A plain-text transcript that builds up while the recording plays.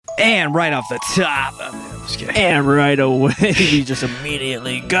And right off the top, I'm just kidding. And right away, we just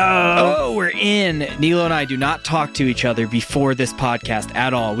immediately go. Oh, we're in. Nilo and I do not talk to each other before this podcast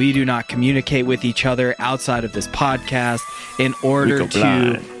at all. We do not communicate with each other outside of this podcast in order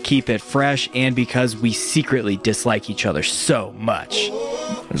to keep it fresh and because we secretly dislike each other so much.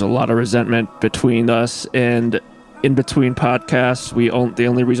 There's a lot of resentment between us, and in between podcasts, the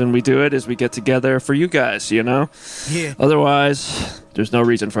only reason we do it is we get together for you guys, you know? Yeah. Otherwise, there's no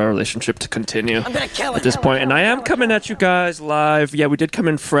reason for our relationship to continue at this point. And I am coming at you guys live. Yeah, we did come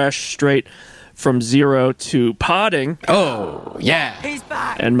in fresh, straight from zero to podding. Oh, yeah.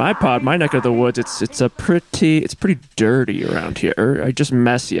 And my pod, my neck of the woods, it's pretty dirty around here. Just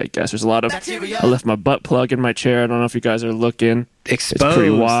messy, I guess. There's a lot of, I left my butt plug in my chair. I don't know if you guys are looking. Exposed. It's pretty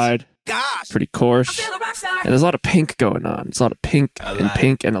wide. Pretty coarse, and there's a lot of pink going on. It's a lot of pink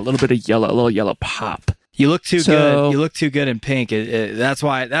and a little bit of yellow, a little yellow pop. You look too good. You look too good in pink. That's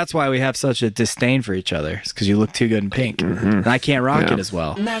why we have such a disdain for each other. It's because you look too good in pink, and I can't rock it as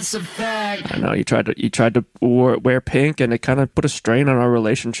well. That's a fact. I know you tried to wear pink, and it kind of put a strain on our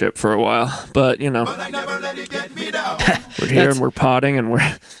relationship for a while. But you know, we're here and we're potting, and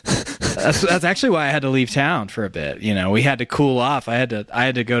we're. That's actually why I had to leave town for a bit. You know, we had to cool off. I had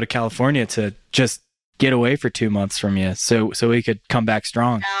to go to California to just get away for 2 months from you, so we could come back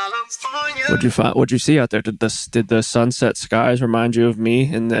strong. What'd you find? What'd you see out there? Did the sunset skies remind you of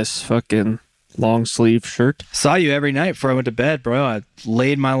me in this fucking long sleeve shirt? Saw you every night before I went to bed, bro. I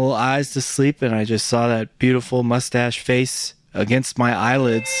laid my little eyes to sleep, and I just saw that beautiful mustache face against my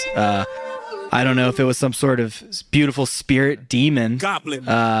eyelids. I don't know if it was some sort of beautiful spirit demon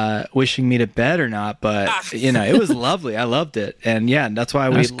wishing me to bed or not, but you know, it was lovely. I loved it, and yeah, that's why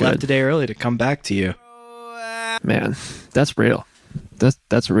we left today early to come back to you. Man, that's real.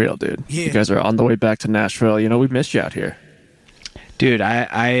 That's real, dude. Yeah. You guys are on the way back to Nashville. You know, we missed you out here, dude.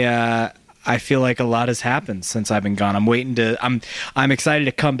 I feel like a lot has happened since I've been gone. I'm excited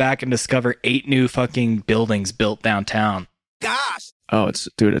to come back and discover 8 new fucking buildings built downtown. Gosh. Oh, it's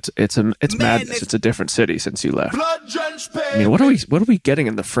madness. It's a different city since you left. I mean, what are we getting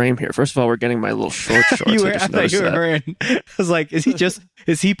in the frame here? First of all, we're getting my little shorts. I thought you were wearing. I was like,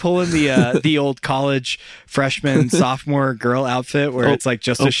 is he pulling the old college freshman sophomore girl outfit where it's like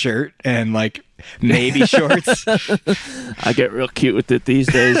just a shirt and like maybe shorts? I get real cute with it these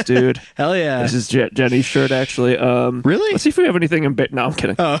days, dude. Hell yeah! This is Jenny's shirt, actually. Really? Let's see if we have anything. No, I'm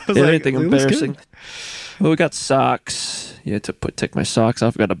kidding. Oh, I was like, anything embarrassing? Well, we got socks. You had to take my socks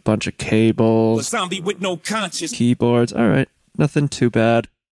off. We got a bunch of cables. Zombie with no conscience. Keyboards. All right, nothing too bad.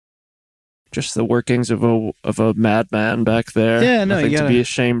 Just the workings of a madman back there. Yeah, no, nothing to be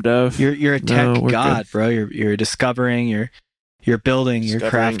ashamed of. You're a tech god, bro. You're discovering. You're building. You're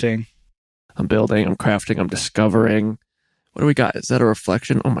crafting. I'm building. I'm crafting. I'm discovering. What do we got? Is that a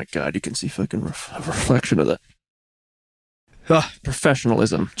reflection? Oh my god, you can see fucking a reflection of the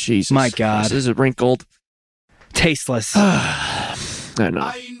professionalism. Jesus, my god, this is wrinkled. Tasteless. I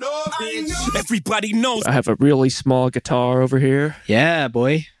know. Everybody knows. I have a really small guitar over here. Yeah,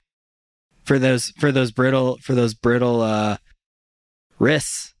 boy. For those brittle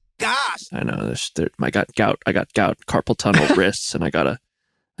wrists. Gosh. I know. I got gout, carpal tunnel wrists, and I gotta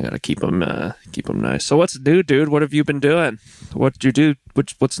keep them nice. So what's new, dude? What have you been doing? What'd you do?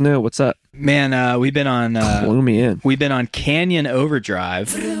 What's new? What's up? Man, we've been on. Clue me in. We've been on Canyon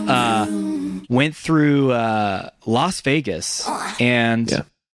Overdrive. Went through Las Vegas, and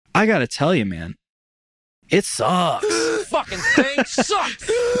I gotta tell you, man, it sucks. Fucking thing sucks.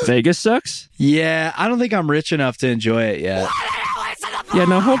 Vegas sucks? Yeah, I don't think I'm rich enough to enjoy it yet.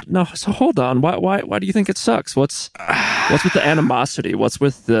 Yeah, so hold on. Why do you think it sucks? What's with the animosity? What's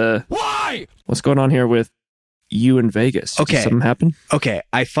with the why? What's going on here with you in Vegas? Okay. Did something happen? Okay,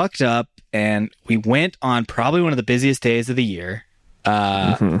 I fucked up, and we went on probably one of the busiest days of the year.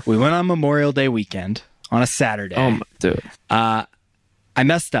 We went on Memorial Day weekend on a Saturday. Oh, dude. I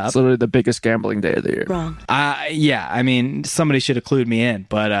messed up. It's literally the biggest gambling day of the year. Wrong. Yeah, I mean, somebody should have clued me in,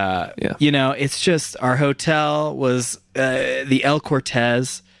 but you know, it's just our hotel was the El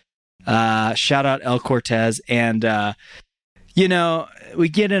Cortez. Shout out El Cortez, and you know, we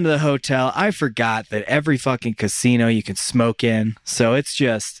get into the hotel. I forgot that every fucking casino you can smoke in, so it's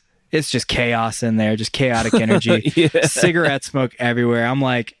just chaos in there, just chaotic energy. Yeah. Cigarette smoke everywhere. I'm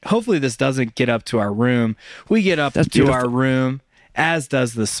like, hopefully this doesn't get up to our room. We get up to our room, as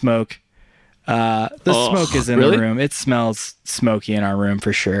does the smoke. Smoke is in the room. It smells smoky in our room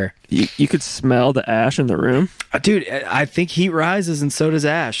for sure. You could smell the ash in the room? Dude, I think heat rises and so does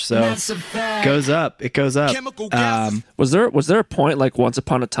ash. So it goes up. It goes up. Was there a point like once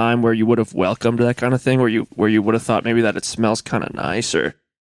upon a time where you would have welcomed that kind of thing, where you would have thought maybe that it smells kind of nice, or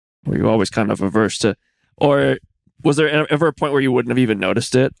Were you always kind of averse to, or was there ever a point where you wouldn't have even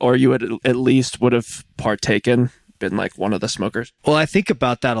noticed it, or you would at least would have partaken, been like one of the smokers? Well, I think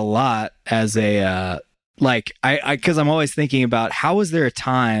about that a lot as a, because I'm always thinking about how was there a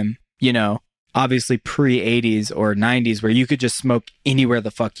time, obviously pre-80s or 90s where you could just smoke anywhere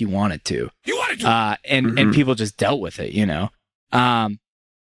the fuck you wanted to. And people just dealt with it,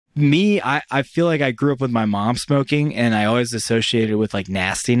 Me, I feel like I grew up with my mom smoking, and I always associated it with like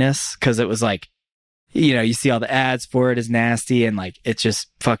nastiness, because it was like, you see all the ads for it as nasty, and like it just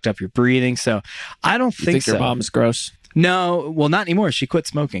fucked up your breathing. So I don't think so. Your mom's gross? No, well, not anymore. She quit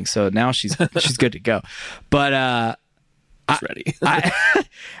smoking, so now she's good to go. But ready.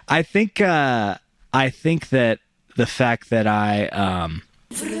 I think that the fact that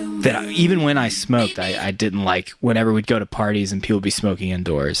even when I smoked, I didn't like whenever we'd go to parties and people would be smoking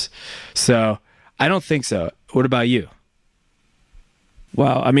indoors. So I don't think so. What about you?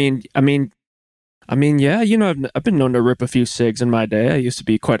 Wow. I mean, yeah, I've been known to rip a few cigs in my day. I used to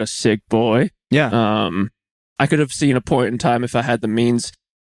be quite a cig boy. Yeah. I could have seen a point in time, if I had the means,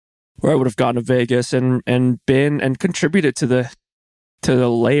 where I would have gone to Vegas and been and contributed to the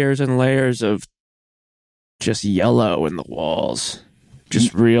layers and layers of just yellow in the walls,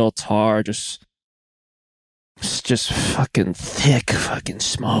 just real tar, just fucking thick fucking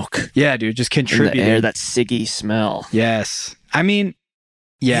smoke. Yeah, dude, just contributing. In the air, that ciggy smell. Yes. I mean,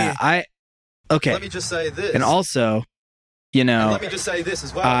 yeah. Okay. Let me just say this. And also, let me just say this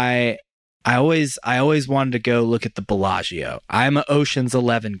as well. I always wanted to go look at the Bellagio. I'm an Ocean's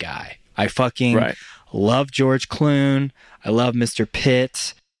 11 guy. I fucking love George Clooney. I love Mr.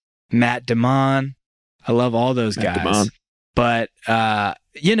 Pitt, Matt Damon. I love all those guys. Damon. But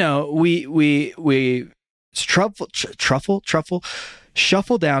we shuffle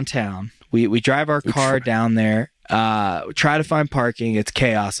downtown. We drive our car down there. Try to find parking. It's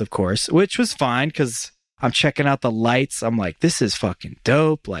chaos, of course, which was fine because I'm checking out the lights. I'm like, this is fucking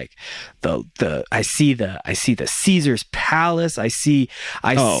dope. Like I see the Caesar's Palace. I see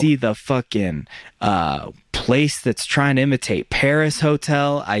the fucking place that's trying to imitate Paris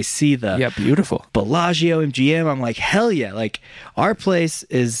Hotel. I see the beautiful Bellagio MGM. I'm like, hell yeah. Like our place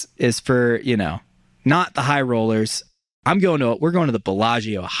is for, not the high rollers. We're going to the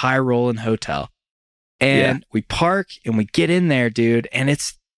Bellagio, a high rolling hotel. And we park and we get in there, dude. And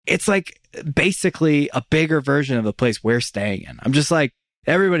it's like basically a bigger version of the place we're staying in. I'm just like,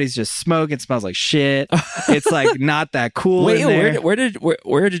 everybody's just smoking. It smells like shit. It's like not that cool. Wait, in there.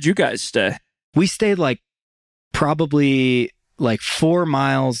 Where did you guys stay? We stayed like probably like 4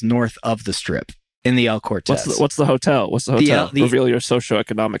 miles north of the Strip in the El Cortez. What's the hotel? Reveal your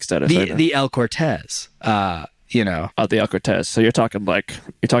socioeconomic status. The El Cortez. Oh, the El Cortez. So you're talking like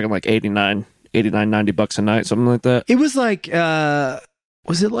 $89, $90 a night, something like that. It was like,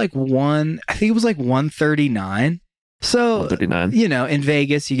 was it like I think it was like $139. So, $139. In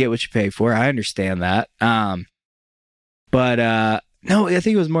Vegas, you get what you pay for. I understand that. But no, I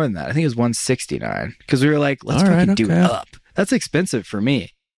think it was more than that. I think it was $169 because we were like, let's fucking do it up. That's expensive for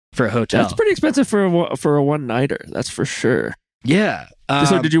me for a hotel. That's pretty expensive for a one nighter. That's for sure. Yeah.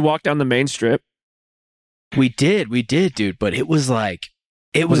 So did you walk down the main strip? We did, dude. But it was like,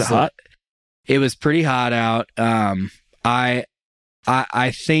 was it hot? It was pretty hot out. I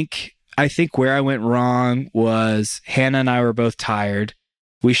think where I went wrong was Hannah and I were both tired.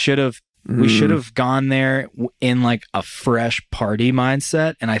 We should have gone there in like a fresh party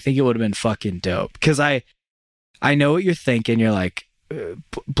mindset, and I think it would have been fucking dope. Because I know what you're thinking. You're like,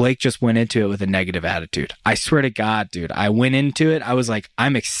 Blake just went into it with a negative attitude. I swear to God, dude, I went into it. I was like,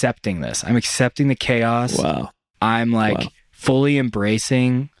 I'm accepting this. I'm accepting the chaos. Wow. I'm like fully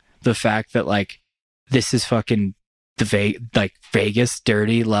embracing the fact that like this is fucking Vegas,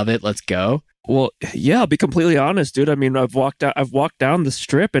 dirty, love it, let's go. Well, yeah, I'll be completely honest, dude. I mean, I've walked down the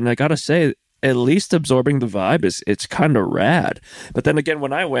Strip, and I gotta say, at least absorbing the vibe it's kind of rad. But then again,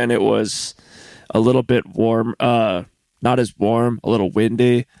 when I went, it was a little bit warm, not as warm, a little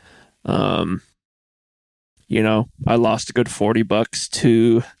windy. I lost a good $40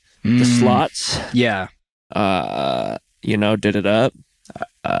 to the slots. Yeah. Did it up.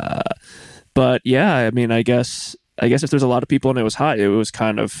 But yeah, I mean, I guess if there's a lot of people and it was hot, it was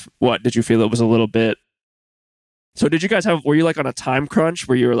kind of, what did you feel? It was a little bit. So did you guys were you like on a time crunch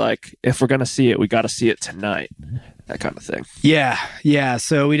where you were like, if we're going to see it, we got to see it tonight, that kind of thing? Yeah.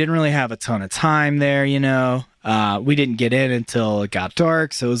 So we didn't really have a ton of time there, we didn't get in until it got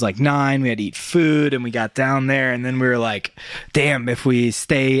dark. So it was like 9, we had to eat food and we got down there, and then we were like, damn, if we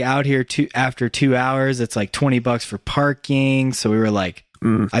stay out here after 2 hours, it's like $20 for parking. So we were like,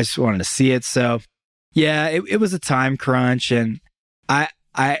 I just wanted to see it. So yeah, it was a time crunch, and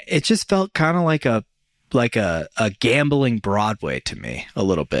it just felt kind of like a gambling Broadway to me a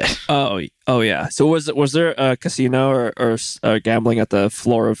little bit. Oh yeah. So was there a casino or gambling at the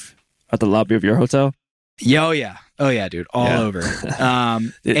lobby of your hotel? Yeah, oh yeah, dude, all over.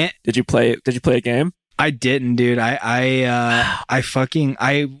 Did you play a game? I didn't, dude. I've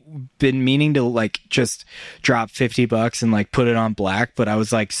been meaning to like just drop $50 and like put it on black, but I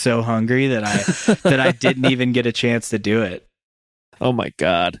was like so hungry that I didn't even get a chance to do it. Oh my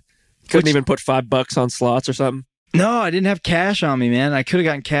God. Couldn't even put $5 on slots or something? No, I didn't have cash on me, man. I could have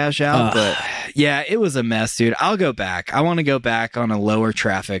gotten cash out, but yeah, it was a mess, dude. I'll go back. I want to go back on a lower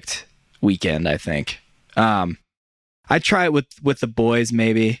trafficked weekend, I think. I'd try it with the boys,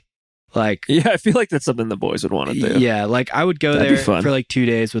 maybe. Like, yeah, I feel like that's something the boys would want to do. Yeah, like I would go there for like 2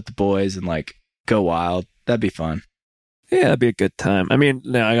 days with the boys and like go wild. That'd be fun. Yeah, that'd be a good time. I mean,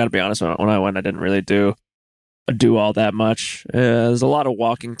 no, I got to be honest. When I went, I didn't really do all that much. There's a lot of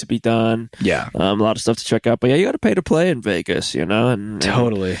walking to be done. Yeah, a lot of stuff to check out. But yeah, you got to pay to play in Vegas, you know. And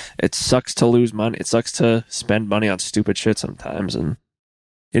totally, it sucks to lose money. It sucks to spend money on stupid shit sometimes. And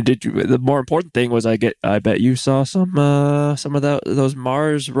the more important thing was I bet you saw some of those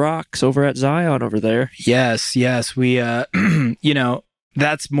Mars rocks over at Zion over there. Yes, we you know,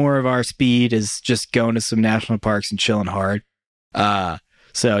 that's more of our speed, is just going to some national parks and chilling hard.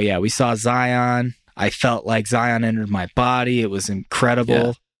 So yeah, we saw Zion. I felt like Zion entered my body. It was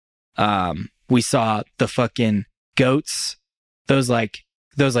incredible. Yeah. We saw the fucking goats, those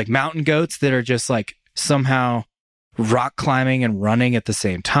mountain goats that are just like somehow rock climbing and running at the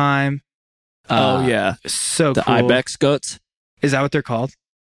same time. Oh yeah, so the cool. Ibex goats. Is that what they're called?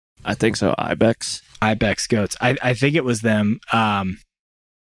 I think so. Ibex goats. I think it was them.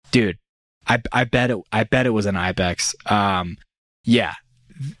 Dude, I bet it was an Ibex. Yeah,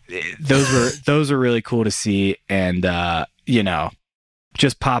 those were really cool to see, and you know,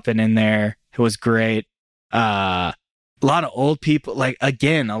 just popping in there, it was great. A lot of old people, like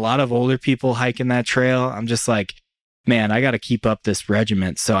again, a lot of older people hiking that trail. I'm just like, man, I got to keep up this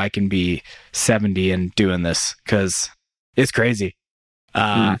regiment so I can be 70 and doing this, because it's crazy.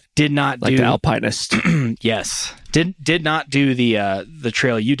 Did not do the alpinist. Yes, did not do the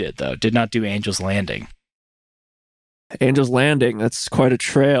trail you did though. Did not do Angel's Landing. Angel's Landing, that's quite a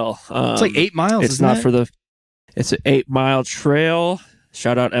trail. It's like 8 miles. It's not for the. It's an 8-mile trail.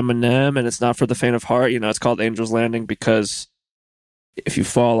 Shout out Eminem, and it's not for the faint of heart. You know, it's called Angel's Landing because if you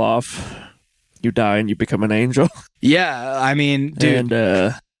fall off, you die and you become an angel. Yeah, I mean,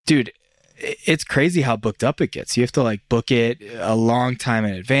 dude, it's crazy how booked up it gets. You have to like book it a long time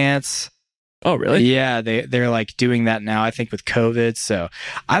in advance. Oh, really? Yeah, they're like doing that now, I think, with COVID. So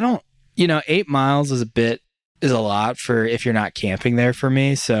I don't, 8 miles is a lot for if you're not camping there for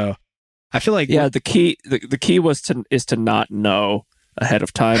me. So I feel like the key is to not know ahead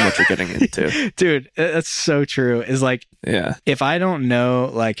of time what you're getting into. Dude, that's so true. Is like, yeah, if I don't know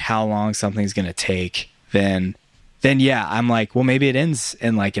like how long something's gonna take, then yeah, I'm like, well, maybe it ends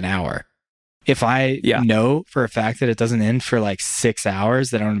in like an hour. If I know for a fact that it doesn't end for like 6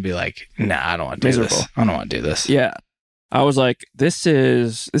 hours, then I'm gonna be like, nah, I don't want to do this. I don't want to do this. Yeah. I was like, this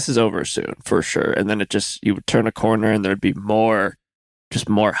is over soon for sure. And then you would turn a corner and there'd be more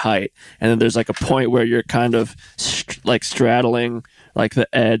height. And then there's like a point where you're kind of like straddling like the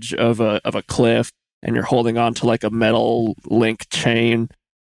edge of a cliff, and you're holding on to like a metal link chain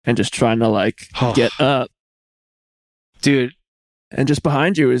and just trying to like get up. Dude. And just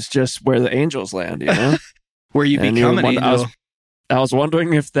behind you is just where the angels land, you know? Where you become an angel. I was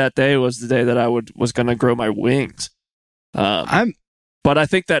wondering if that day was the day that I was going to grow my wings. But I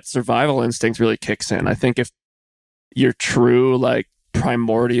think that survival instinct really kicks in. I think if your true like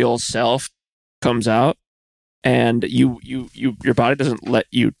primordial self comes out and your body doesn't let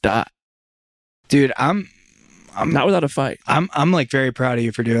you die, dude, I'm not without a fight. I'm like very proud of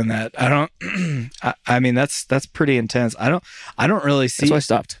you for doing that. I don't. I mean, that's pretty intense. I don't really see. That's why I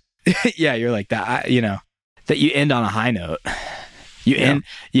stopped. Yeah, you're like that. That you end on a high note. You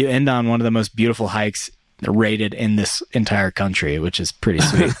end on one of the most beautiful hikes rated in this entire country, which is pretty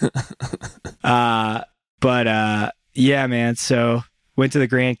sweet. But yeah, man. So went to the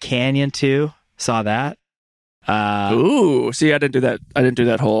Grand Canyon too. Saw that. Ooh, see, I didn't do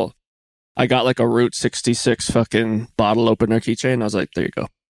that whole. I got like a Route 66 fucking bottle opener keychain. I was like, there you go.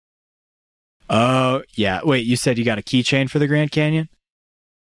 Oh yeah. Wait, you said you got a keychain for the Grand Canyon?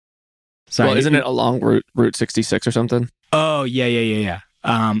 Sorry, well, isn't it along Route 66 or something? Oh yeah.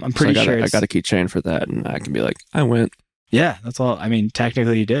 I'm pretty sure I got a keychain for that, and I can be like, I went. Yeah, that's all. I mean,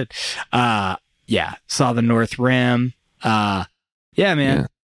 technically you did. Yeah, saw the North Rim. Yeah, man. Yeah.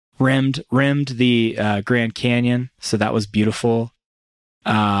 Rimmed the Grand Canyon, so that was beautiful.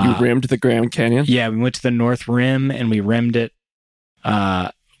 You rimmed the Grand Canyon? Yeah, we went to the North Rim and we rimmed it.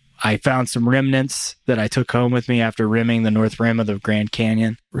 I found some remnants that I took home with me after rimming the North Rim of the Grand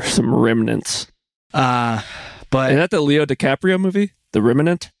Canyon. Some remnants. But is that the Leo DiCaprio movie? The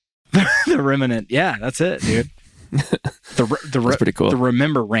Remnant? The Remnant. Yeah, that's it, dude. That's pretty cool. The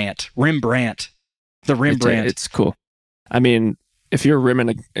Rembrandt. The Rembrandt. It's cool. I mean, if you're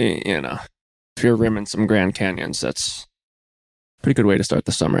rimming, if you're rimming some Grand Canyons, that's a pretty good way to start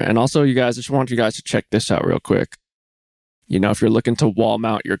the summer. And also, you guys, I just want you guys to check this out real quick. If you're looking to wall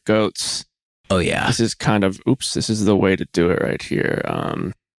mount your goats, oh yeah, this is this is the way to do it right here.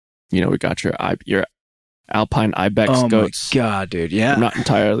 We got your Alpine Ibex goats. Oh my god, dude! Yeah, I'm not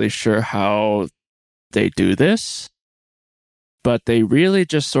entirely sure how they do this, but they really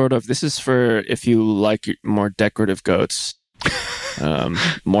just sort of. This is for if you like more decorative goats,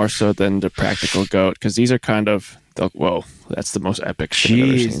 more so than the practical goat, because these are kind of. Whoa, that's the most epic shit I've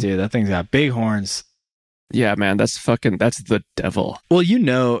ever seen. Dude, that thing's got big horns. Yeah, man, that's the devil. Well, you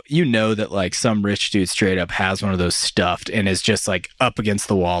know that like some rich dude straight up has one of those stuffed and is just like up against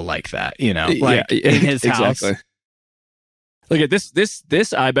the wall like that, like in his house. Exactly. Look at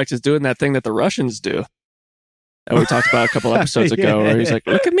this Ibex is doing that thing that the Russians do. That we talked about a couple episodes ago, where he's like,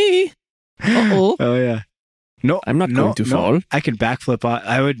 "Look at me." Uh-oh. Oh yeah. No, I'm not going to fall. I can backflip.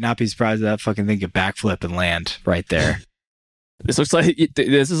 I would not be surprised if that fucking thing could backflip and land right there. This looks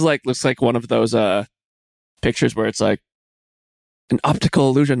like one of those pictures where it's like an optical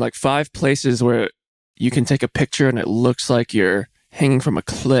illusion, like 5 places where you can take a picture and it looks like you're hanging from a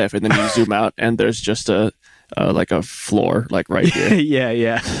cliff, and then you zoom out and there's just a floor like right here.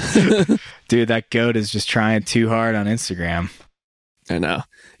 yeah. Dude, that goat is just trying too hard on Instagram. I know.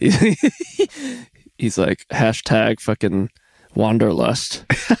 He's like # wanderlust.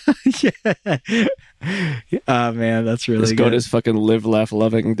 Yeah. Oh man, that's really this good. Goat is fucking live, laugh,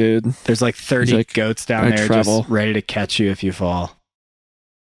 loving, dude. There's like 30 goats down there just ready to catch you if you fall.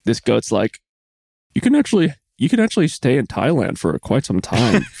 This goat's like, you can actually stay in Thailand for quite some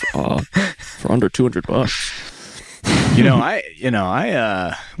time for under $200.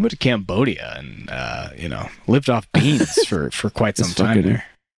 I went to Cambodia and lived off beans for quite some time there.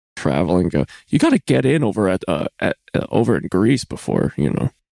 Traveling goat. You got to get in over over in Greece before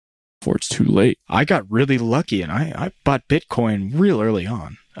it's too late. I got really lucky and I bought Bitcoin real early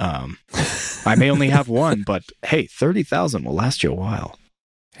on. I may only have one, but hey, 30,000 will last you a while.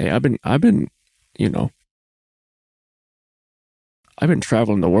 Hey, I've been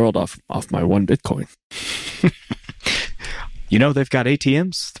traveling the world off my one Bitcoin. They've got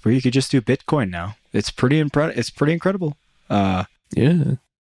ATMs where you could just do Bitcoin now. It's pretty incredible. Yeah.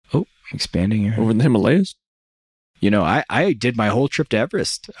 Oh, expanding here. Over in the Himalayas? I did my whole trip to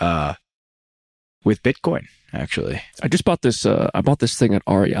Everest with Bitcoin, actually. I just bought this. I bought this thing at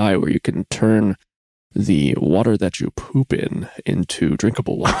REI where you can turn the water that you poop into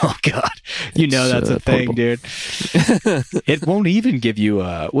drinkable water. Oh God, that's a thing, portable. dude. It won't even give you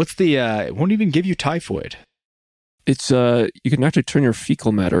it won't even give you typhoid. It's you can actually turn your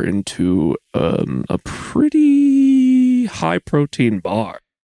fecal matter into a pretty high protein bar.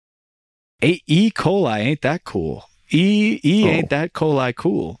 E. coli ain't that cool. Ain't that coli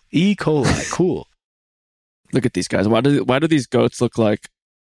cool. E. coli cool. Look at these guys. Why do these goats look like?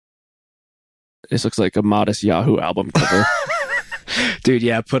 This looks like a Modest Yahoo album cover. Dude,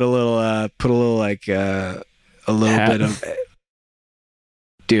 yeah, put a little like a little hat. bit of.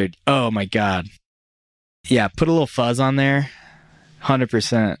 Dude, oh my God. Yeah, put a little fuzz on there.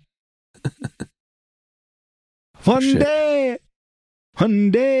 100%. One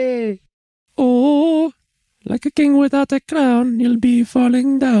day. Oh, like a king without a crown, you'll be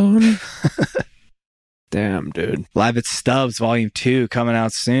falling down. Damn, dude. Live at Stubbs Volume 2 coming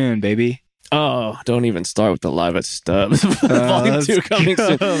out soon, baby. Oh, don't even start with the Live at Stubbs. Volume 2 coming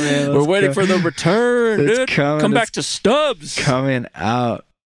soon. Man, we're waiting for the return, dude. Come back to Stubbs. Coming out.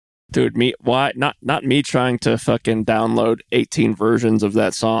 Dude, why not me trying to fucking download 18 versions of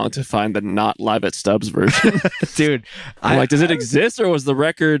that song to find the not Live at Stubbs version? Dude, I'm like, does it exist, or was the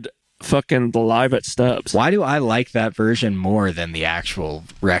record fucking the Live at Stubbs? Why do I like that version more than the actual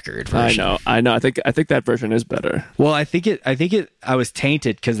record version? I know. I think that version is better. Well, I was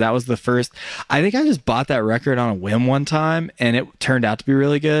tainted because that was the first. I think I just bought that record on a whim one time, and it turned out to be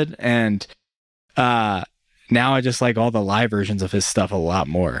really good. And now I just like all the live versions of his stuff a lot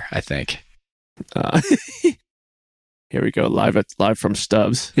more, I think. Here we go. Live from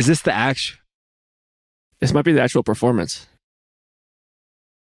Stubbs. Is this the actual? This might be the actual performance.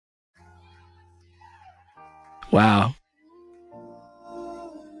 Wow.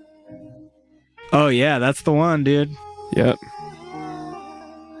 Oh yeah, that's the one, dude. Yep.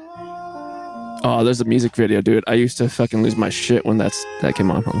 Oh, there's a music video, dude. I used to fucking lose my shit when that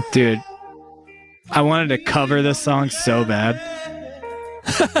came on. Dude, I wanted to cover this song so bad.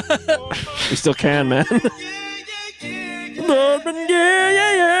 You still can, man.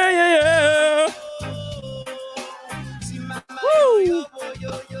 Woo!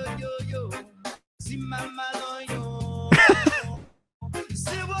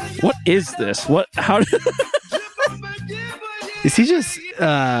 What is this? What? How? Is he just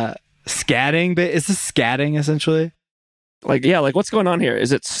scatting? But is this scatting essentially? Like, yeah, like what's going on here?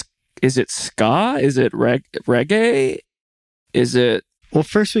 Is it ska? Is it reggae? Is it? Well,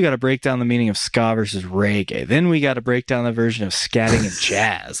 first we got to break down the meaning of ska versus reggae. Then we got to break down the version of scatting and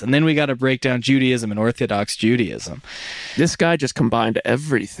jazz. And then we got to break down Judaism and Orthodox Judaism. This guy just combined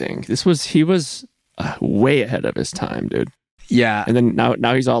everything. He was way ahead of his time, dude. Yeah. And then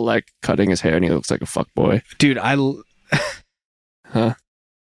now he's all like cutting his hair and he looks like a fuckboy. Dude, Huh?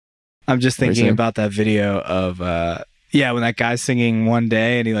 I'm just thinking about that video of when that guy's singing One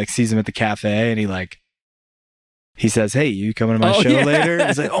Day and he like sees him at the cafe and he says, "Hey, you coming to my show later?"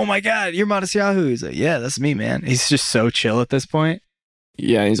 He's like, "Oh my God, you're Matisyahu." He's like, "Yeah, that's me, man." He's just so chill at this point.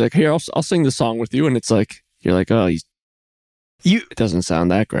 Yeah, he's like, "Here, I'll sing the song with you," and it's like you're like, "Oh, it doesn't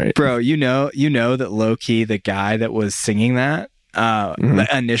sound that great, bro." You know that low key the guy that was singing that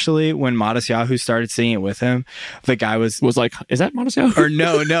initially when Matisyahu started singing it with him, the guy was like, "Is that Matisyahu?" Or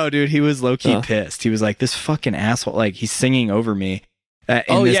no, dude, he was low key pissed. He was like, "This fucking asshole, like he's singing over me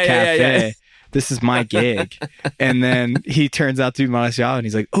in this cafe." Yeah. This is my gig. And then he turns out to be Matisyahu and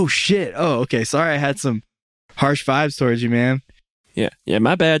he's like, "Oh shit. Oh, okay. Sorry I had some harsh vibes towards you, man." Yeah. Yeah,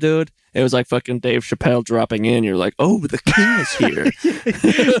 my bad, dude. It was like fucking Dave Chappelle dropping in. You're like, "Oh, the king is here."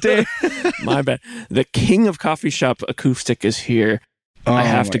 My bad. The king of coffee shop acoustic is here. I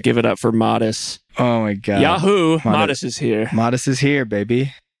have to give it up for Modest. Oh my God. Yahoo! Modest is here. Modest is here,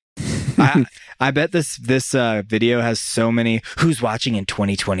 baby. I bet this video has so many "Who's watching in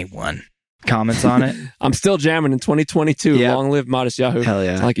 2021" comments on it. I'm still jamming in 2022. Yep. Long live Matisyahu. Hell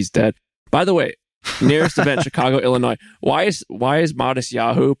yeah. It's not like he's dead. By the way, nearest event, Chicago, Illinois. Why is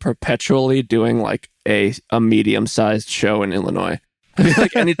Matisyahu perpetually doing like a medium-sized show in Illinois? I feel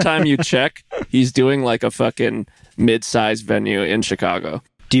like anytime you check, he's doing like a fucking mid-sized venue in Chicago.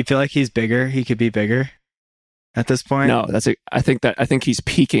 Do you feel like he's bigger? He could be bigger at this point? No, I think he's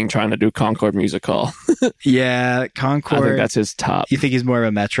peaking trying to do Concord Music Hall. Yeah, Concord. I think that's his top. You think he's more of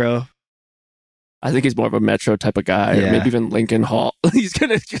a Metro? I think he's more of a Metro type of guy, or maybe even Lincoln Hall. He's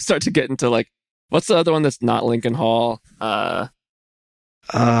gonna start to get into like, what's the other one that's not Lincoln Hall? Chubas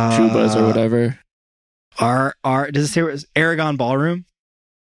or whatever. Does it say it was Aragon Ballroom?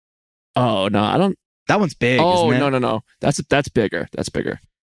 Oh no, I don't. That one's big. Oh isn't it? No. That's bigger. That's bigger.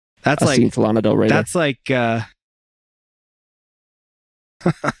 That's like Lana Del Rey. That's like.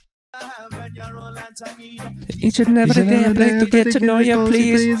 Each and every day I'd like to get to know you,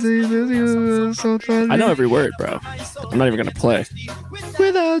 please. I know every word, bro. I'm not even gonna play.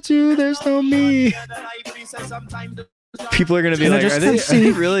 Without you, there's no me. People are gonna be like, are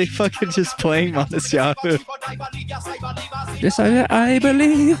they really fucking just playing Matisyahu? Yes, I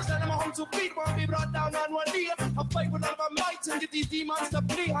believe.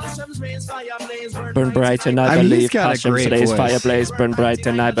 Burn bright and I believe. Hashem's today's fire blaze. Burn bright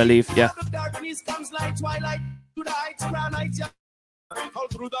and I believe. Yeah. All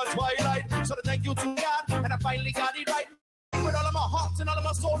through the twilight, so thank you to God, and I finally got it right. With all of my heart and all of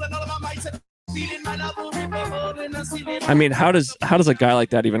my soul and all of my might. I mean, how does a guy like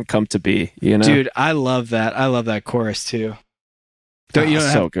that even come to be? You know, dude, I love that. I love that chorus too. Good. You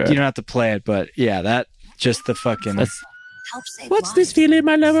don't have to play it, but yeah, that just the fucking. What's this feeling,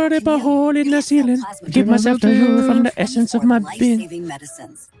 my lover? Rip a hole in the ceiling. Give myself to you from the essence of my being.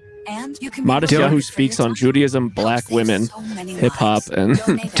 Matisyahu speaks on Judaism, black women, hip hop, and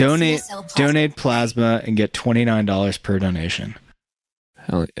donate plasma and get $29 per donation.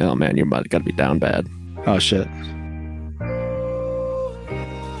 Oh man, your butt got to be down bad. Oh shit.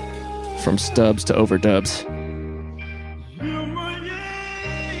 From stubs to overdubs.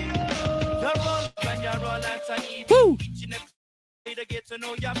 Woo!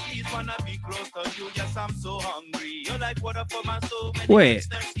 Wait.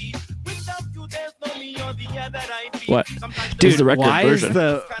 What? Dude, the why version.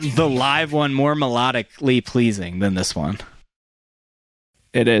 Is the live one more melodically pleasing than this one?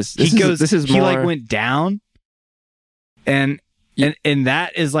 It is. He like went down, and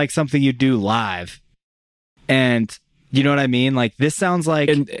that is like something you do live, and you know what I mean. Like this sounds like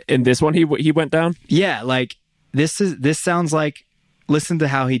in this one he went down. Yeah, like this sounds like. Listen to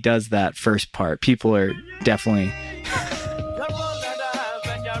how he does that first part. People are definitely.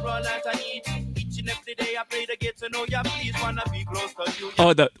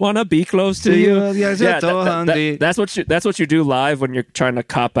 Oh, the wanna be close to you. Yeah, That's what you do live when you're trying to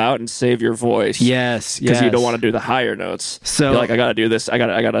cop out and save your voice. Yes, because you don't want to do the higher notes. So you're like, I gotta do this. I got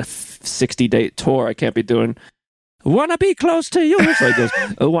a 60-date tour. I can't be doing. Wanna be close to you. So he goes,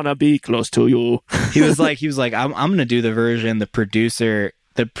 I wanna be close to you. he was like, I'm gonna do the version the producer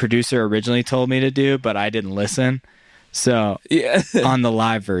originally told me to do, but I didn't listen. So yeah, on the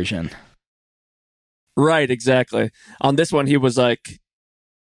live version. Right, exactly. On this one, he was like,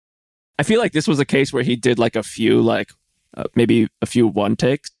 I feel like this was a case where he did like a few, maybe a few one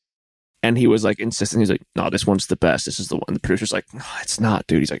takes, and he was like insistent. He's like, no, this one's the best. This is the one. The producer's like, no, it's not,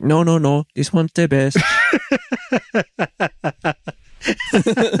 dude. He's like, no, this one's the best.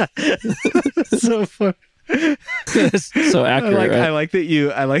 So fun. So accurate. I like that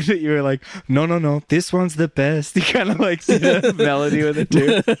you were like, no, this one's the best. You kind of like did a melody with it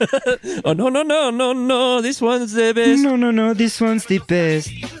too. Oh no, this one's the best. No, this one's the best.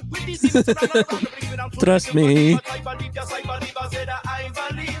 Trust me.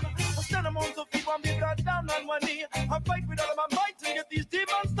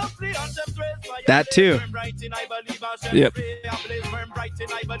 That too. Yep.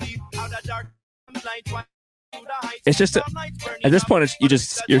 It's just at this point,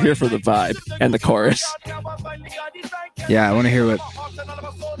 you're here for the vibe and the chorus. Yeah, I want to hear what.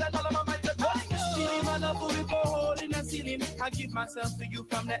 I give myself to you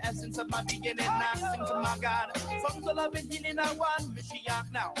from the essence of my beginning. I sing to my God. Songs of love and healing, I want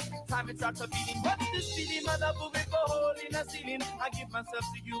Mashiach now. Time and drops of beating. What's this feeling? My love will be for holding a ceiling. I give myself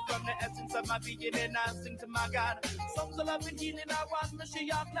to you from the essence of my beginning. I sing to my God. Songs of love and healing, I want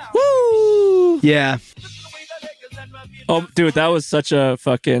Mashiach now. Woo! Yeah. Oh, dude, that was such a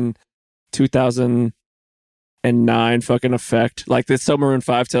fucking 2009 fucking effect. Like this Maroon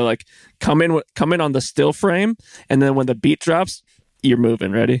 5 to like come in on the still frame, and then when the beat drops, you're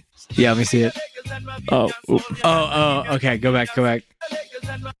moving. Ready? Yeah, let me see it. Oh, okay. Go back.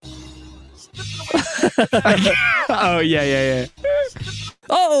 Oh yeah.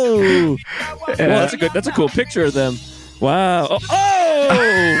 Oh, well, that's a cool picture of them. Wow. Oh.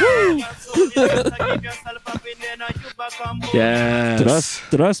 Yes.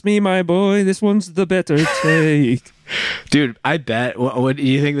 Trust me, my boy. This one's the better take. Dude, I bet. What do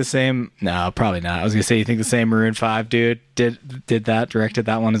you think the same? No, probably not. I was gonna say, you think the same Maroon 5 dude did that, directed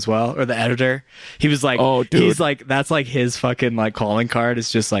that one as well, or the editor? He was like, oh, dude. He's like, that's like his fucking like calling card.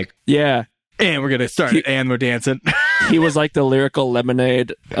 It's just like, yeah. And we're gonna start, and we're dancing. He was like the lyrical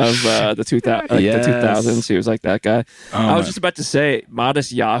Lemonade of the 2000s. He was like that guy. I was just about to say,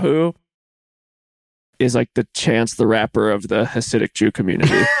 Modest Yahoo is like the Chance the Rapper of the Hasidic Jew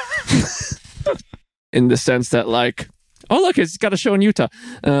community. In the sense that, like, oh, look, it's got a show in Utah.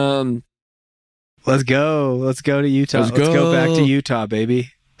 Let's go to Utah. Let's go back to Utah,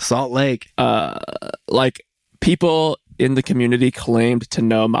 baby. Salt Lake. Like, people in the community claimed to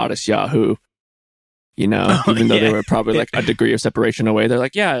know Modest Yahoo. You know, even though they were probably like a degree of separation away. They're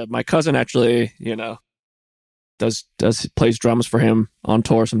like, yeah, my cousin actually, you know, plays drums for him on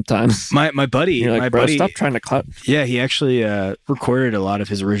tour sometimes. My buddy, like, my bro, buddy, stop trying to cut. Yeah, he actually recorded a lot of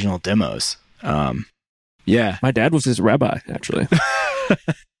his original demos. Yeah, my dad was his rabbi actually.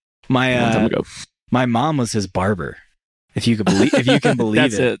 My long time ago. My mom was his barber. If you can believe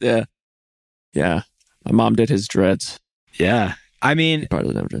That's it. Yeah. My mom did his dreads. Yeah. I mean,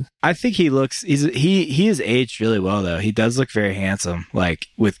 I think he is aged really well though. He does look very handsome, like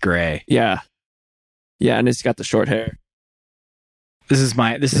with gray. Yeah, and he's got the short hair. This is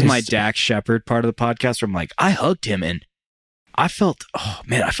my Dax Shepard part of the podcast where I'm like, I hugged him and I felt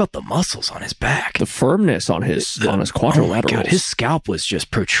the muscles on his back, the firmness on his quadrilaterals. Oh my God, his scalp was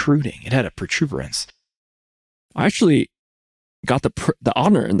just protruding. It had a protuberance. I actually got the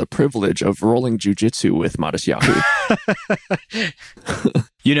honor and the privilege of rolling jujitsu with Modest Yahoo.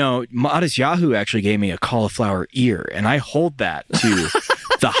 You know, Modest Yahoo actually gave me a cauliflower ear, and I hold that to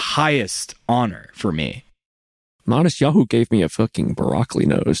the highest honor for me. Modest Yahoo gave me a fucking broccoli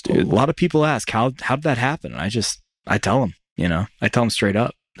nose, dude. A lot of people ask, how did that happen? And I tell them, you know, straight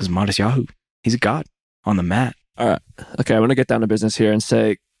up, this is Modest Yahoo. He's a god on the mat. All right. Okay, I'm going to get down to business here and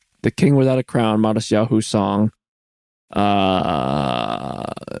say The King Without a Crown, Modest Yahoo song,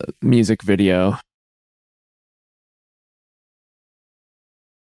 music video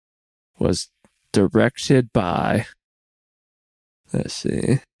was directed by, let's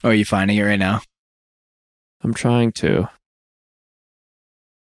see. Oh, are you finding it right now? I'm trying to.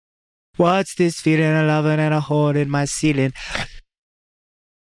 What's this feeling of loving and a hole in my ceiling?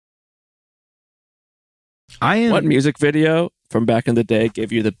 What music video from back in the day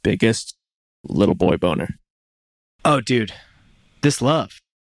gave you the biggest little boy boner? Oh, dude, This Love.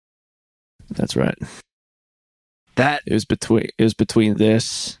 That's right. That It was between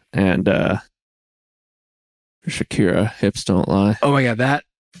this and Shakira, Hips Don't Lie. Oh my god, that.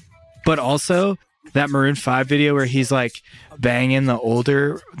 But also that Maroon 5 video where he's like banging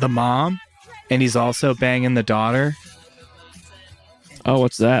the mom, and he's also banging the daughter. Oh,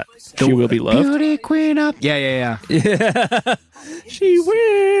 what's that? She Will Be Loved? Beauty queen up. Yeah. Yeah. She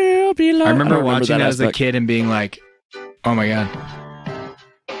will be loved. I remember don't watching that as a aspect. kid and being like, oh my god.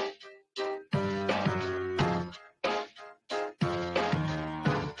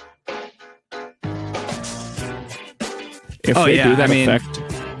 If Oh, they yeah, do that I mean-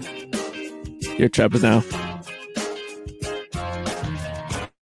 effect, you're Chubb now.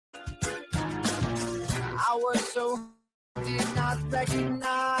 I was so did not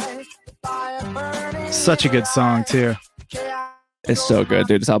recognize the fire burning. Such a good song too. It's so good,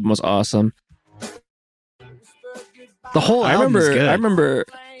 dude. This album was awesome. The whole I album is remember. good. I remember.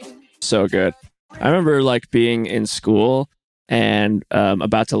 So good. I remember like being in school and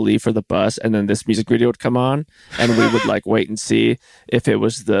about to leave for the bus, and then this music video would come on, and we would like wait and see if it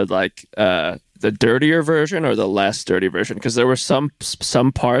was the dirtier version or the less dirty version, because there were some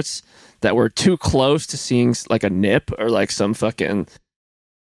parts that were too close to seeing like a nip or like some fucking.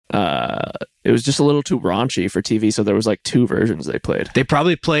 It was just a little too raunchy for TV, so there was like two versions they played. They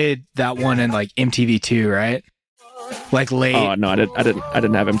probably played that one in like MTV2, right? Like late. Oh no, I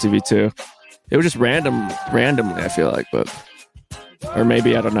didn't have MTV2. It was just randomly, I feel like, but or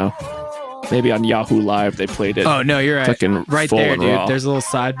maybe I don't know. Maybe on Yahoo Live they played it. Oh no, you're right. Fucking Right full there, and dude. raw. There's a little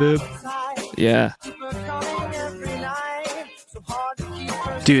side boob. Yeah.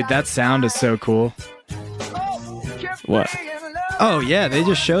 Dude, that sound is so cool. What? Oh yeah, they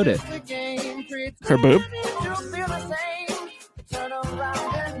just showed it. Her boob?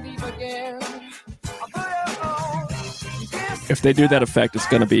 If they do that effect, it's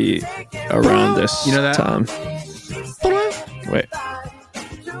gonna be around this You know that? time. Wait.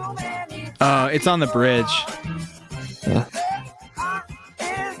 Oh, it's on the bridge. Yeah.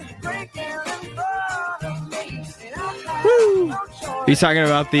 Are you talking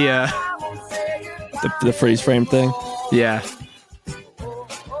about the The freeze frame thing. yeah.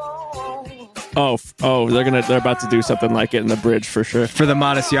 Oh, they're about to do something like it in the bridge for sure. For the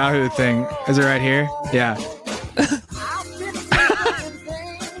Modest Yahoo thing. Is it right here? Yeah.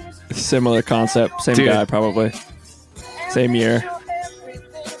 Similar concept, same Dude. guy probably, same year.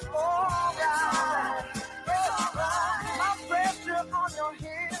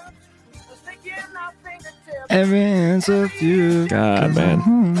 Every inch of you. God, man,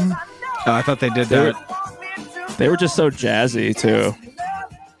 Oh, I thought they did that. they were just so jazzy too.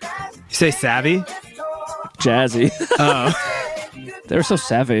 You say savvy? Jazzy. Oh, They were so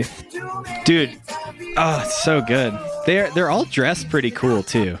savvy. dude. Oh, it's so good. They're all dressed pretty cool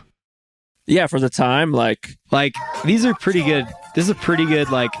too. Yeah, for the time, like Like these are pretty good. This is a pretty good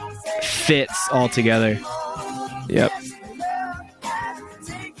like fits all together. yep.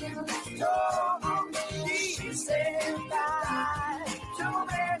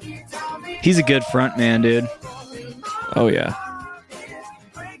 He's a good front man, dude. Oh yeah.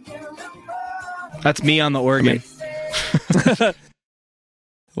 That's me on the organ.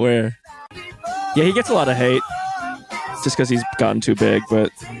 Where? Yeah, he gets a lot of hate just because he's gotten too big,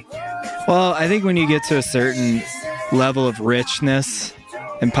 but Well, I think when you get to a certain level of richness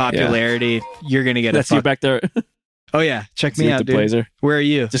and popularity, you're gonna get that's a you fuck. back there. Oh yeah, check me See out, the dude. blazer. Where are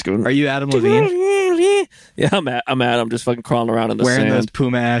you? Just going. Are you Adam Levine Yeah, I'm at. I'm just fucking crawling around in the wearing sand, those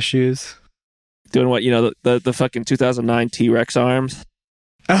Puma ass shoes? doing what the fucking 2009 T-Rex arms.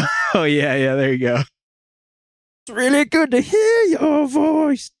 Oh yeah, there you go. It's really good to hear your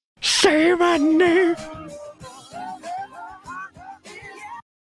voice. Say my name.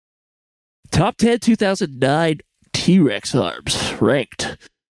 Top 10 2009 T-Rex arms ranked.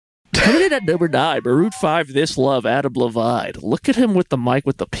 Coming in at number 9, Maroon 5, This Love, Adam Levine. Look at him with the mic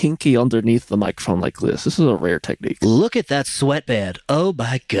with the pinky underneath the microphone like this. This is a rare technique. Look at that sweatband. Oh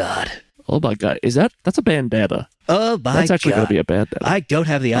my god. Oh my god, that's a bandana? Oh my That's actually god. going to be a bandana. I don't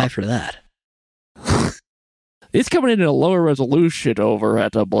have the eye for that. It's coming in at a lower resolution over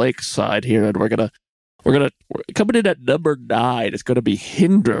at Blake's side here, and we're coming in at number 9. It's gonna be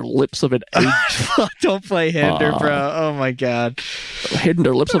Hinder, Lips of an Angel. Don't play Hinder, bro. Oh my god.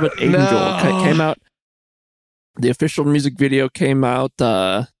 Hinder, Lips of an Angel No. came out. The official music video came out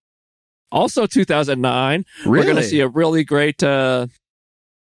also 2009. We're gonna see a really great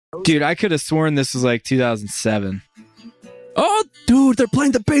Dude, I could have sworn this was like 2007. oh dude, they're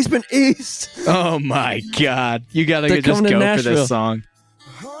playing the Basement East. Oh my god. You gotta They're just coming to go for Nashville. this song.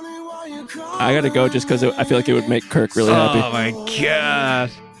 I gotta go just because I feel like it would make Kirk really happy. Oh my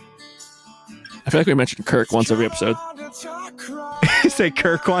god. I feel like we mentioned Kirk once every episode. You say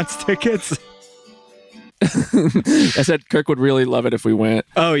Kirk wants tickets? I said Kirk would really love it if we went.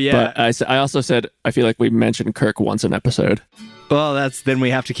 Oh yeah. But I also said I feel like we mentioned Kirk once an episode. Well, then we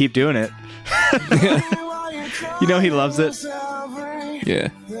have to keep doing it. You know he loves it. Yeah.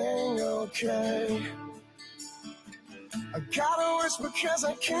 I gotta wish because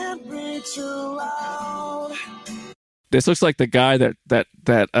I can't be too loud. This looks like the guy that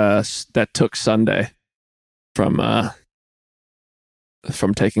took Sunday from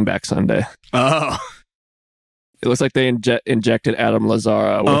Taking Back Sunday. Oh. It looks like they injected Adam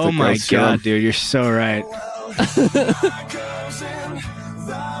Lazara with Oh my growth serum. god, dude, you're so right.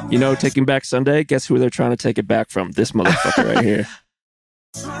 You know, Taking Back Sunday, guess who they're trying to take it back from? This motherfucker right here.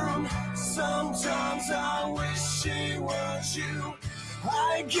 Sometimes I wish it was you.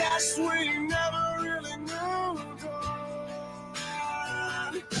 I guess we never really knew.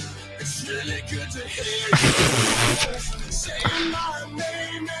 It's really good to hear you saying my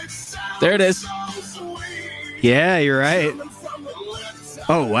name. There it is. So sweet. Yeah, you're right. From the lips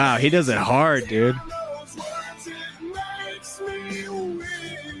Oh wow, he does it hard, dude. those words, it makes me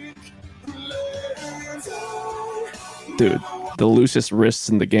weak. Dude, the loosest wrists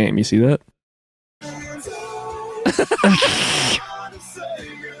in the game. You see that?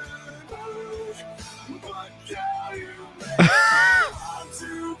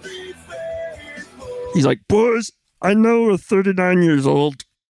 He's like, boys, I know we're 39 years old.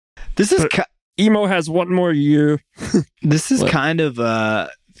 This is But- Emo has one more year. this is What? kind of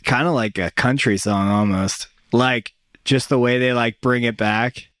like a country song almost. Like just the way they like bring it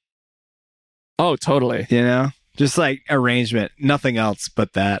back, Oh, totally. you know? Just like arrangement, nothing else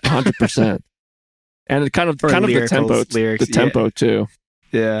but that. 100%. And it kind of Or the lyricals, tempo, lyrics, the tempo too.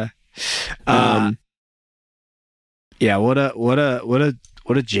 Yeah. Yeah, what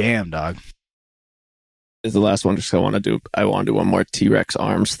a jam, dog. Is the last one. Just I want to do one more T-Rex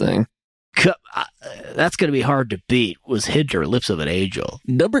arms thing. That's going to be hard to beat. Was Hinder Lips of an Angel?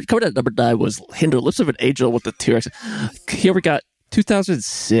 Coming at number 9 was Hinder Lips of an Angel with the T-Rex. Here we got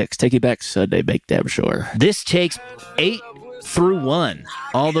 2006 Taking Back Sunday. Make damn sure. This takes 8 through 1.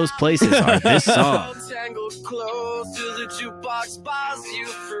 All those places are this song. Tangled close to the jukebox bars you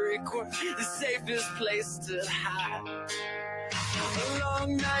frequent, the safest place to hide. A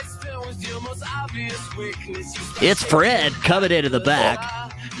long night spent with your most obvious weakness. It's Fred coming into the back.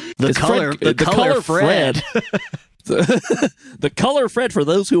 The It's color, Fred- the color Fred. The color Fred, for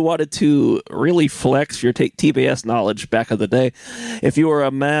those who wanted to really flex your TBS knowledge back in the day. If you were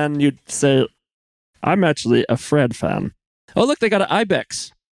a man, you'd say, I'm actually a Fred fan. Oh, look, they got an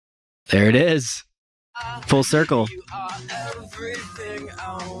Ibex. There it is. Full circle. You are everything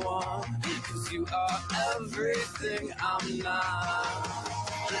I want, 'cause you are everything I'm not.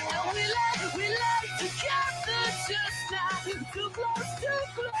 And we like together just now. Too close,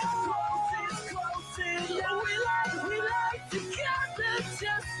 close. Yeah, we like together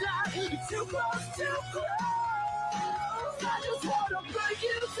just now. Too close. I just wanna break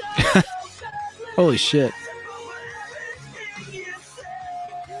you down so badly. Holy shit.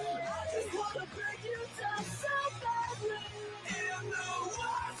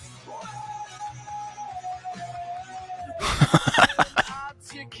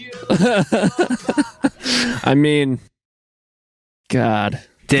 I mean, God.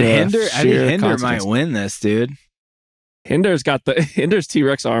 Did The Hinder? I mean, sheer Hinder might consequence. win this, dude. Hinder's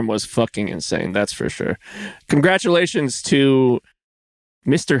T-Rex arm was fucking insane, that's for sure. Congratulations to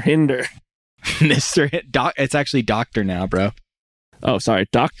Mr. Hinder. It's actually Doctor now, bro. Oh, sorry,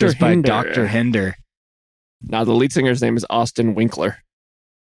 Dr. Just by Hinder. Dr. Hinder. Now, the lead singer's name is Austin Winkler.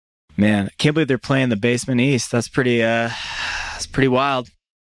 Man, I can't believe they're playing the Basement East. That's pretty wild.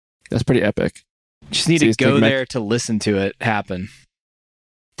 That's pretty epic. Just need See, to it's go taking back- there to listen to it happen.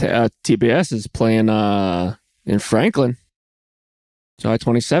 TBS is playing in Franklin, July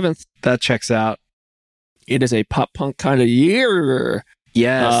 27th. That checks out. It is a pop punk kind of year.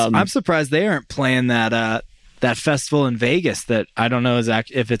 Yes, I'm surprised they aren't playing that festival in Vegas. That I don't know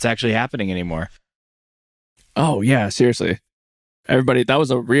if it's actually happening anymore. Oh, yeah, seriously. Everybody, that was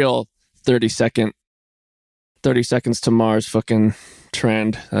a real 30 seconds to Mars fucking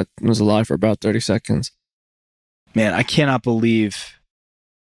trend. That was alive for about 30 seconds. Man, I cannot believe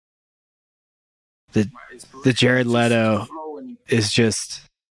that Jared Leto is just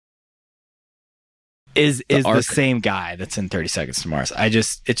is the arc. same guy that's in 30 Seconds to Mars. It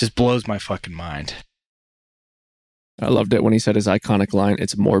just blows my fucking mind. I loved it when he said his iconic line,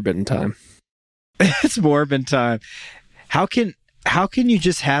 "It's Morbid time." It's Morbid time. How can how can you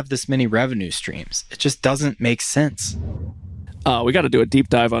just have this many revenue streams? It just doesn't make sense. We got to do a deep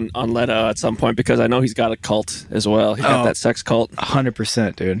dive on Leto at some point because I know he's got a cult as well. He's got that sex cult.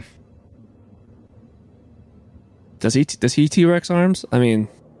 100%, dude. Does he T-Rex arms? I mean,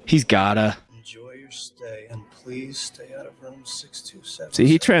 he's gotta. Enjoy your stay and please stay out of room 627. See,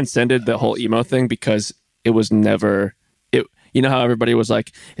 he transcended the whole emo thing because it was never it. You know how everybody was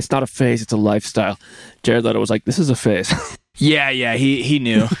like, it's not a phase, it's a lifestyle. Jared Leto was like, this is a phase. Yeah, he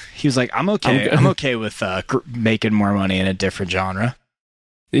knew. He was like, I'm okay. I'm okay with making more money in a different genre.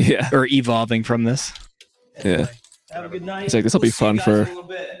 Yeah. Or evolving from this. Yeah. Have a good night. He's like, this will be fun for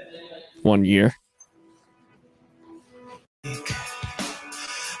 1 year.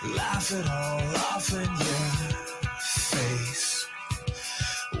 Laugh it all off in your face.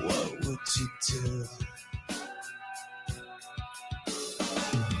 What would you do?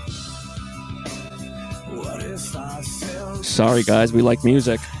 What if I felt Sorry, guys, we like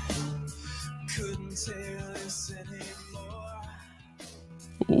music. couldn't tell this anymore?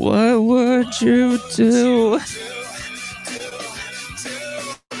 What would you do?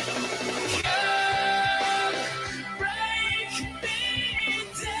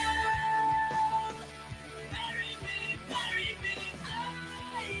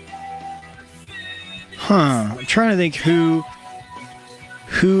 I'm trying to think who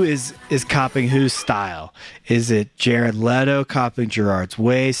is copying whose style. Is it Jared Leto copying Gerard's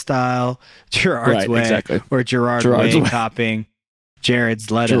Way style? Gerard's Way. Exactly. Or Gerard's Way copying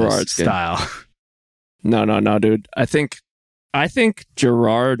Jared's Leto's style. No, dude. I think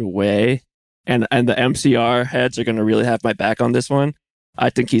Gerard Way and the MCR heads are gonna really have my back on this one. I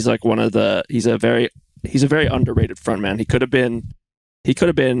think he's like he's a very underrated frontman. He could have been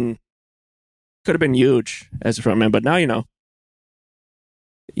huge as a frontman, but now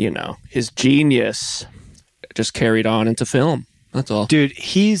his genius just carried on into film. That's all. Dude,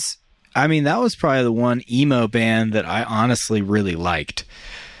 that was probably the one emo band that I honestly really liked.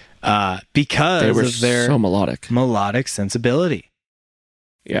 Because they were of their so melodic sensibility.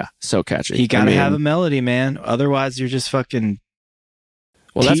 Yeah, so catchy. You gotta have a melody, man. Otherwise, you're just fucking.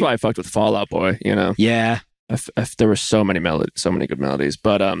 Well, that's why I fucked with Fall Out Boy. Yeah. There were so many good melodies.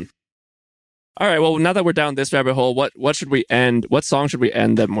 But all right. Well, now that we're down this rabbit hole, what should we end? What song should we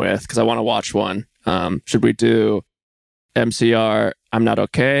end them with? Because I want to watch one. Should we do MCR I'm Not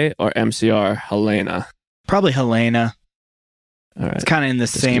Okay or MCR Helena? Probably Helena. All right. It's kind of in the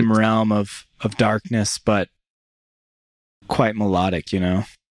same realm of darkness, but quite melodic, Yeah.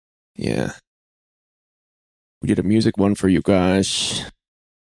 We did a music one for you guys.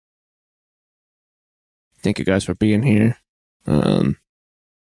 Thank you guys for being here.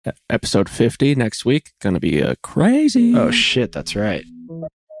 Episode 50 next week. Gonna be crazy. Oh shit, that's right.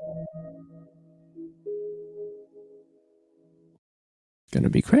 Gonna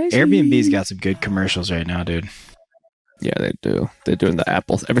be crazy. Airbnb's got some good commercials right now, dude. Yeah, they do. They're doing the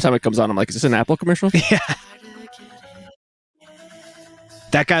Apple. Every time it comes on, I'm like, is this an Apple commercial? Yeah.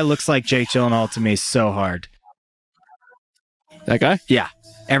 That guy looks like Jake Gyllenhaal to me so hard. That guy? Yeah.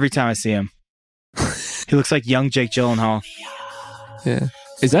 Every time I see him. He looks like young Jake Gyllenhaal. Yeah.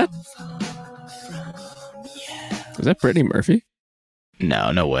 Is that Brittany Murphy?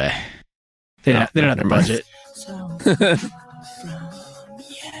 No way. They don't have the budget.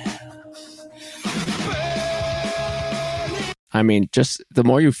 I mean, just the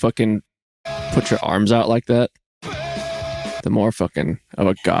more you fucking put your arms out like that, the more fucking of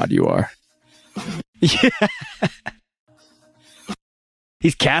a god you are. Yeah.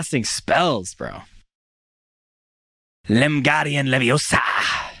 He's casting spells, bro. Lemgardian Leviosa.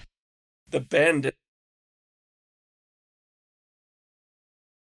 The bend.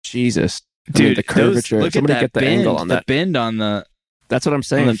 Jesus. Dude, I mean, the curvature. Look Somebody at get the bend, angle on that. The bend on the... That's what I'm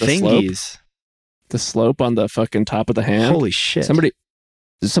saying. The slope. The slope on the fucking top of the hand. Holy shit. Somebody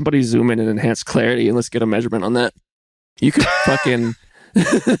zoom in and enhance clarity and let's get a measurement on that. You could fucking...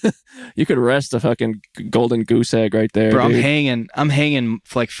 you could rest a fucking golden goose egg right there, bro. Dude. I'm hanging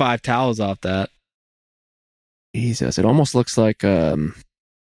like 5 towels off that. Jesus, it almost looks like it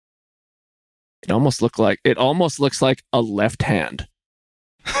almost looks like a left hand.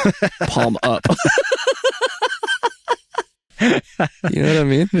 Palm up. You know what I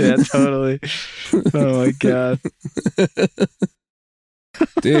mean? Yeah, totally. Oh my god.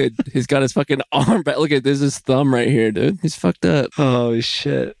 Dude, he's got his fucking arm back. Look at this, his thumb right here, dude. He's fucked up. Holy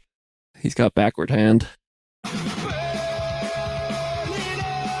shit. He's got backward hand.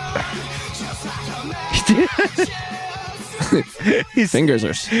 His fingers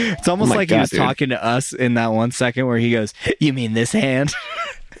are... It's almost like he was talking to us in that 1 second where he goes, "You mean this hand?"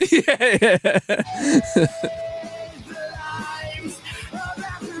 Yeah.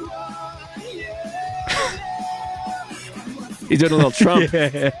 He's doing a little Trump.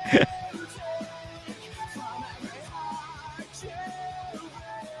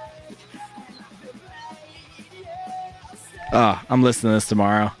 Oh, I'm listening to this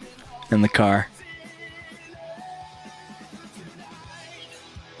tomorrow in the car.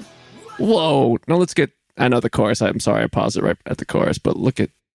 Whoa. No, let's get... I know the chorus. I'm sorry, I paused it right at the chorus, but look at...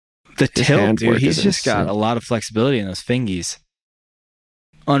 The his tilt, dude. handwork He's is just got insane. a lot of flexibility in those fingies.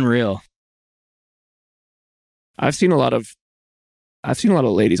 Unreal. I've seen a lot of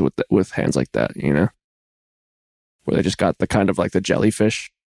ladies with hands like that, you know, where they just got the kind of like the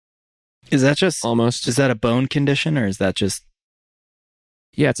jellyfish Is that just... almost. Is that a bone condition, or is that just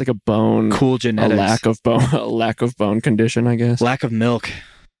Yeah, it's like a bone... cool A genetics? lack of bone condition, I guess. Lack of milk.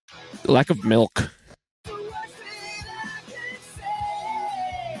 Lack of milk.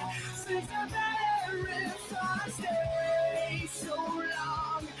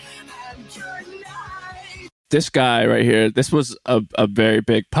 This guy right here, this was a very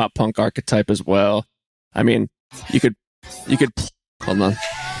big pop punk archetype as well. I mean, you could hold on.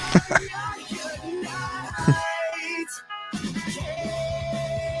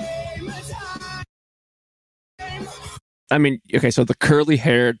 I mean, okay, so the curly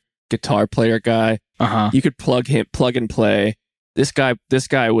haired guitar player guy, you could plug and play. This guy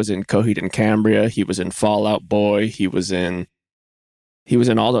was in Coheed and Cambria. He was in Fall Out Boy. He was in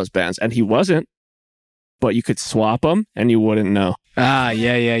all those bands, and he wasn't. But you could swap them, and you wouldn't know. Ah,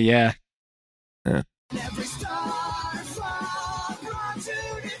 yeah. Yeah.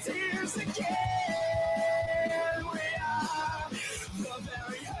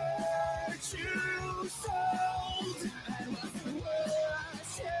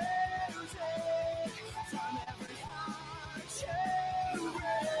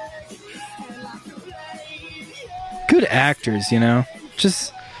 Good actors, you know?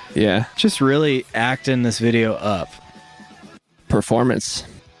 Yeah. Just really acting this video up. Performance.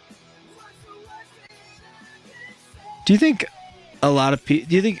 Do you think a lot of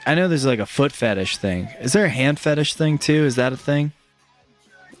people... I know there's like a foot fetish thing. Is there a hand fetish thing too? Is that a thing?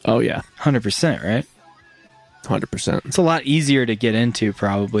 Oh, yeah. 100%, right? 100%. It's a lot easier to get into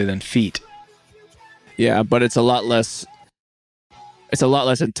probably than feet. Yeah, but it's a lot less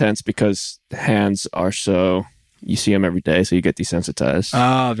intense because hands are so... You see them every day, so you get desensitized.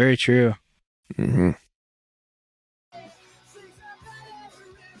 Ah, very true. Mm-hmm.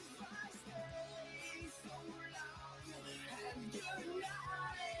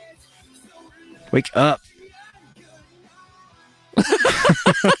 Wake up.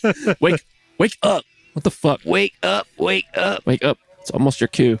 Wake up. What the fuck? Wake up. Wake up. Wake up. It's almost your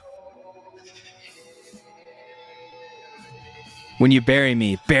cue. When you bury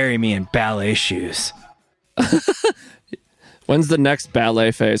me in ballet shoes. When's the next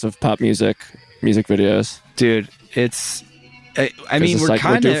ballet phase of pop music videos? Dude, it's... I mean,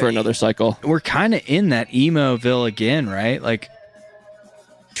 we're due for another cycle. We're kind of in that emo-ville again, right? Like,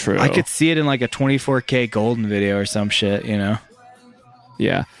 true. I could see it in like a 24K Golden video or some shit, you know?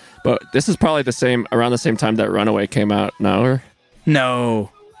 Yeah, but this is probably around the same time that Runaway came out. No, or?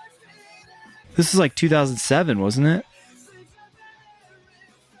 No. This is like 2007, wasn't it?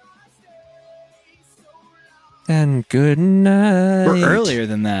 And good night. Or earlier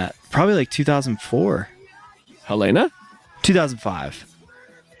than that. Probably like 2004. Helena? 2005.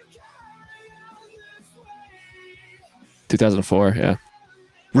 2004, yeah.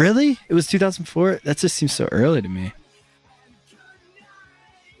 Really? It was 2004? That just seems so early to me.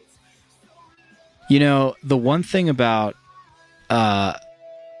 You know, the one thing about Wow.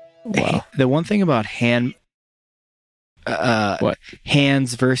 the one thing about What?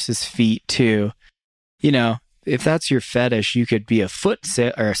 hands versus feet too. You know, if that's your fetish, you could be a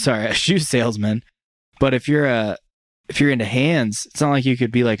a shoe salesman. But if you're into hands, it's not like you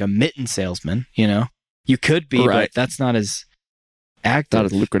could be like a mitten salesman, you know? You could be, Right. but that's not as active. Not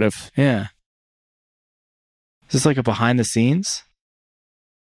as lucrative. Yeah. Is this like a behind the scenes?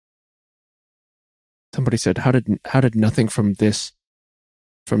 Somebody said, "How did nothing from this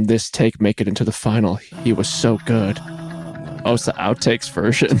take make it into the final? He was so good." Oh, it's the outtakes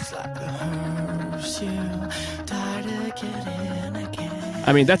version.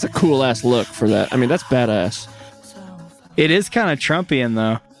 I mean, that's a cool ass look for that. I mean, that's badass. It is kind of Trumpian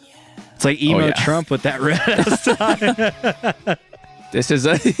though. It's like emo yeah. Trump with that red ass tie. This is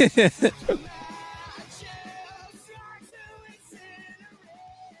a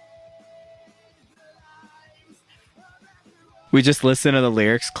We just listened to the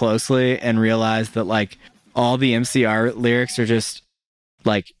lyrics closely and realized that like all the MCR lyrics are just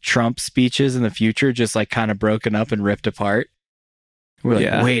like Trump speeches in the future, just like kind of broken up and ripped apart. We're like,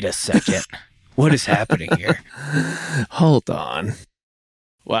 Yeah. wait a second. What is happening here? Hold on.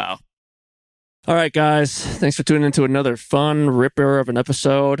 Wow. All right, guys. Thanks for tuning into another fun ripper of an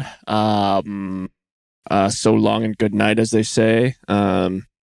episode. So long and good night, as they say. When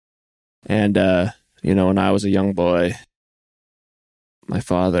I was a young boy, my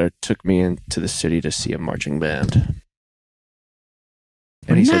father took me into the city to see a marching band.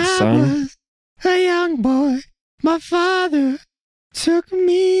 And he said, son, a young boy, my father took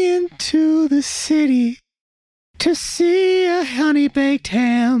me into the city to see a honey-baked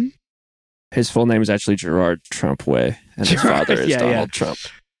ham. His full name is actually Gerard Trump Way, and his father is Donald Trump.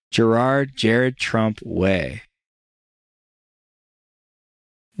 Jared Trump Way.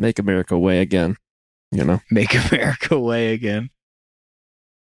 Make America way again, Make America way again.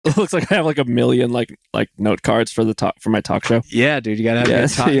 It looks like I have like a million like note cards for my talk show. Yeah, dude, you gotta have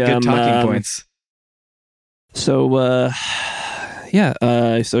good talking points. So,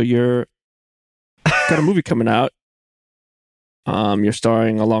 so you're got a movie coming out. You're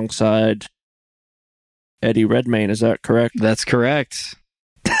starring alongside Eddie Redmayne. Is that correct? That's correct.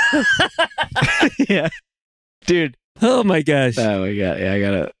 Yeah, dude. Oh my gosh. Oh my god.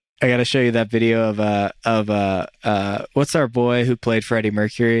 Yeah, I gotta show you that video of what's our boy who played Freddie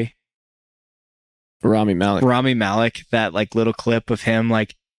Mercury? Rami Malek. That like little clip of him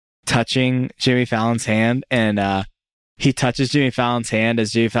like touching Jimmy Fallon's hand, and he touches Jimmy Fallon's hand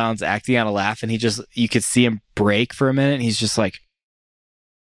as Jimmy Fallon's acting out a laugh, and you could see him break for a minute, and he's just like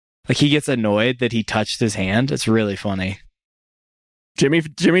he gets annoyed that he touched his hand. It's really funny.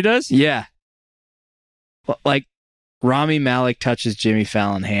 Jimmy does? Yeah. Like Rami Malek touches Jimmy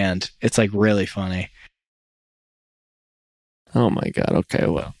Fallon's hand. It's like really funny. Oh my god. Okay,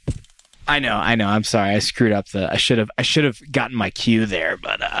 well. I know. I'm sorry. I screwed up I should have gotten my cue there,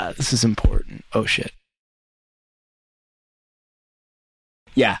 but this is important. Oh shit.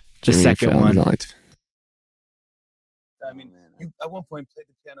 Yeah, the Jimmy second Fallon one. I mean, you at one point played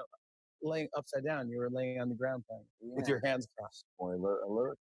the piano laying upside down. You were laying on the ground playing with your hands crossed. Spoiler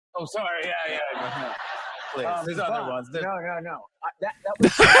alert. Oh, sorry. Yeah. Please. There's other ones. No.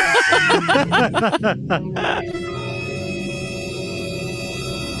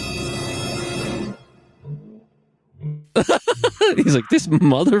 He's like, this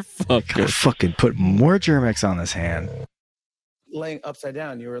motherfucker. Fucking put more Germ-X on this hand. Laying upside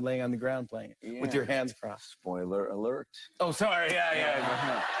down. You were laying on the ground playing with your hands crossed. Spoiler alert. Oh, sorry.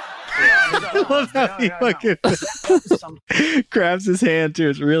 Yeah. I love how he fucking grabs his hand too.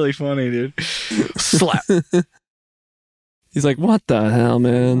 It's really funny, dude. Slap. He's like, what the hell,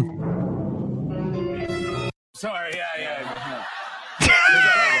 man? Sorry. Yeah.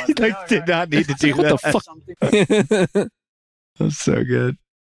 He did not need to do what that. The fuck? That's so good.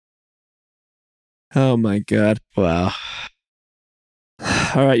 Oh my god. Wow.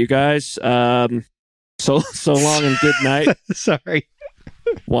 All right, you guys. So long and good night. Sorry.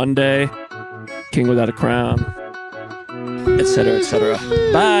 One day, king without a crown, etc., etc.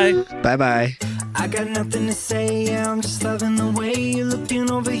 Bye. Bye. I got nothing to say, yeah, I'm just loving the way you're looking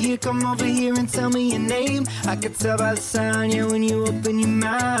over here. Come over here and tell me your name. I can tell by the sound, yeah, when you open your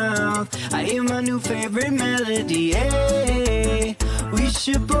mouth. I hear my new favorite melody, hey, we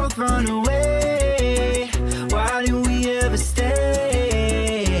should both run away.